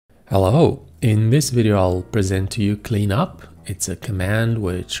Hello, in this video I'll present to you cleanup. It's a command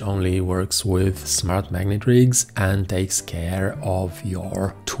which only works with smart magnet rigs and takes care of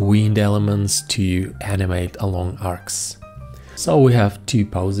your twinned elements to animate along arcs. So we have two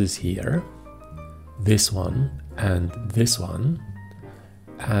poses here, this one, and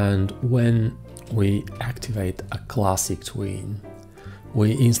when we activate a classic twin,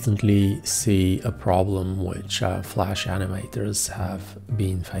 we instantly see a problem which Flash animators have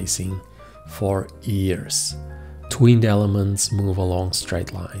been facing for years. Twinned elements move along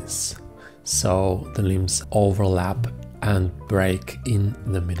straight lines, so the limbs overlap and break in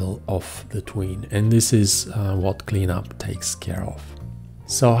the middle of the twin, and this is what cleanup takes care of.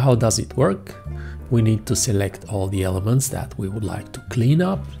 So how does it work? We need to select all the elements that we would like to clean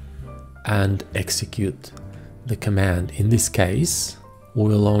up and execute the command. In this case, we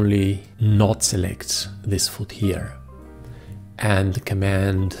will only not select this foot here, and the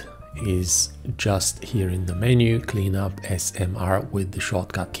command is just here in the menu, cleanup SMR with the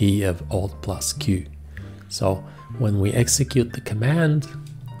shortcut key of Alt+Q. So when we execute the command,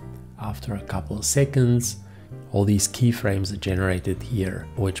 after a couple of seconds, all these keyframes are generated here,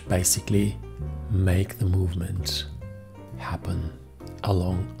 which basically make the movement happen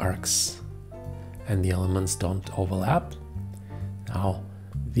along arcs, and the elements don't overlap. Now,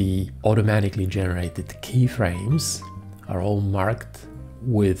 the automatically generated keyframes are all marked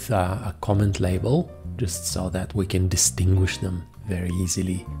with a comment label, just so that we can distinguish them very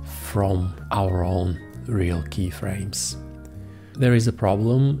easily from our own real keyframes. There is a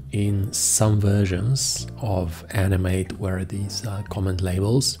problem in some versions of Animate where these comment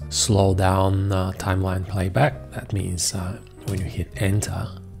labels slow down timeline playback. That means when you hit enter,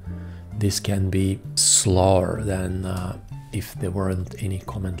 this can be slower than if there weren't any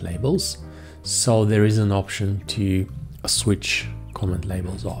comment labels. So there is an option to switch comment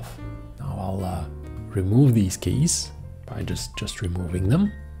labels off. Now I'll remove these keys by just removing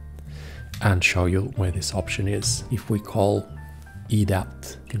them and show you where this option is. If we call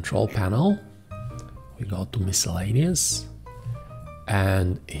EDAP control panel, we go to miscellaneous,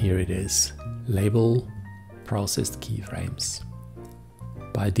 and here it is, label processed keyframes.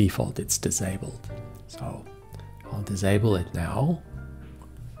 By default it's disabled, so I'll disable it now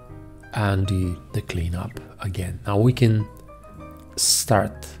and do the cleanup again. Now we can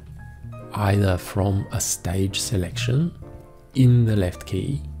start either from a stage selection in the left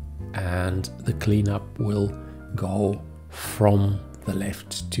key, and the cleanup will go from the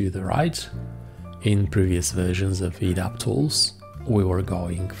left to the right. In previous versions of EDAP tools, we were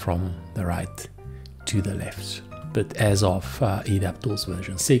going from the right to the left. But as of EDAP tools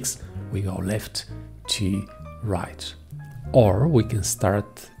version 6, we go left to right. Or we can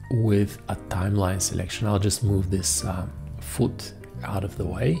start with a timeline selection. I'll just move this foot out of the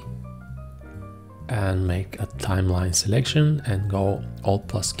way and make a timeline selection and go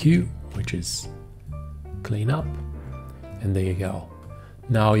Alt+Q, which is clean up, and there you go.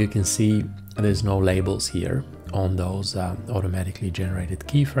 Now you can see there's no labels here on those automatically generated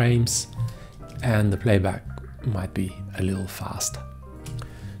keyframes, and the playback might be a little fast.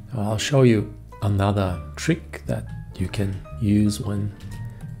 Now I'll show you another trick that you can use when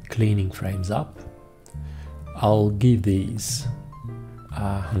cleaning frames up. I'll give these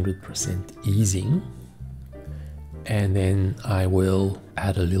 100% easing, and then I will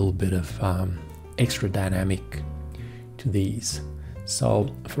add a little bit of extra dynamic to these.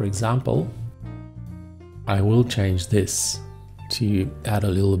 So for example, I will change this to add a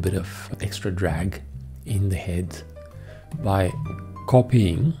little bit of extra drag in the head by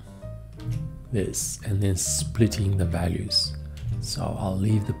copying this and then splitting the values. So I'll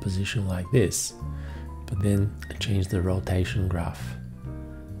leave the position like this, but then change the rotation graph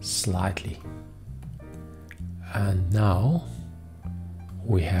slightly. And now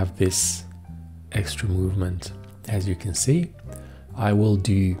we have this extra movement. As you can see, I will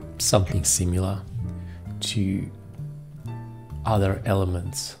do something similar to other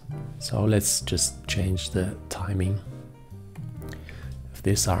elements. So let's just change the timing of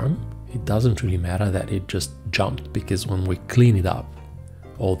this arm. It doesn't really matter that it just jumped, because when we clean it up,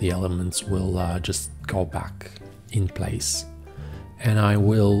 all the elements will just go back in place. And I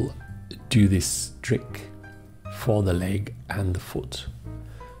will do this trick for the leg and the foot.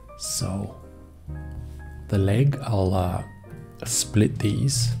 So the leg, I'll split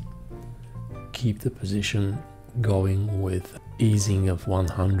these, keep the position going with easing of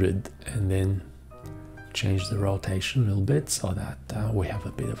 100, and then change the rotation a little bit so that we have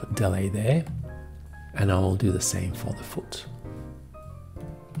a bit of a delay there. And I will do the same for the foot.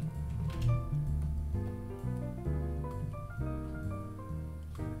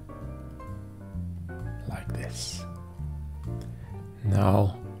 Yes.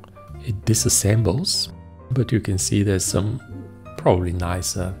 Now it disassembles, but you can see there's some probably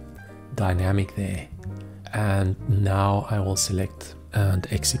nicer dynamic there. And now I will select and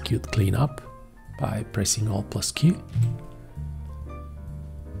execute cleanup by pressing Alt+Q.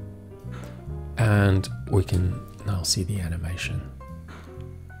 And we can now see the animation.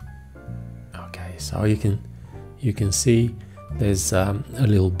 Okay, so you can see there's a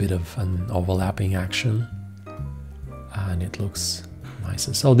little bit of an overlapping action, and it looks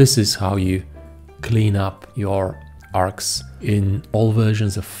nicer. So this is how you clean up your arcs in all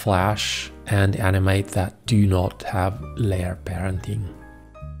versions of Flash and Animate that do not have layer parenting.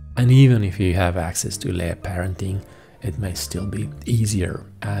 And even if you have access to layer parenting, it may still be easier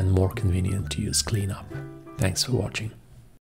and more convenient to use cleanup. Thanks for watching.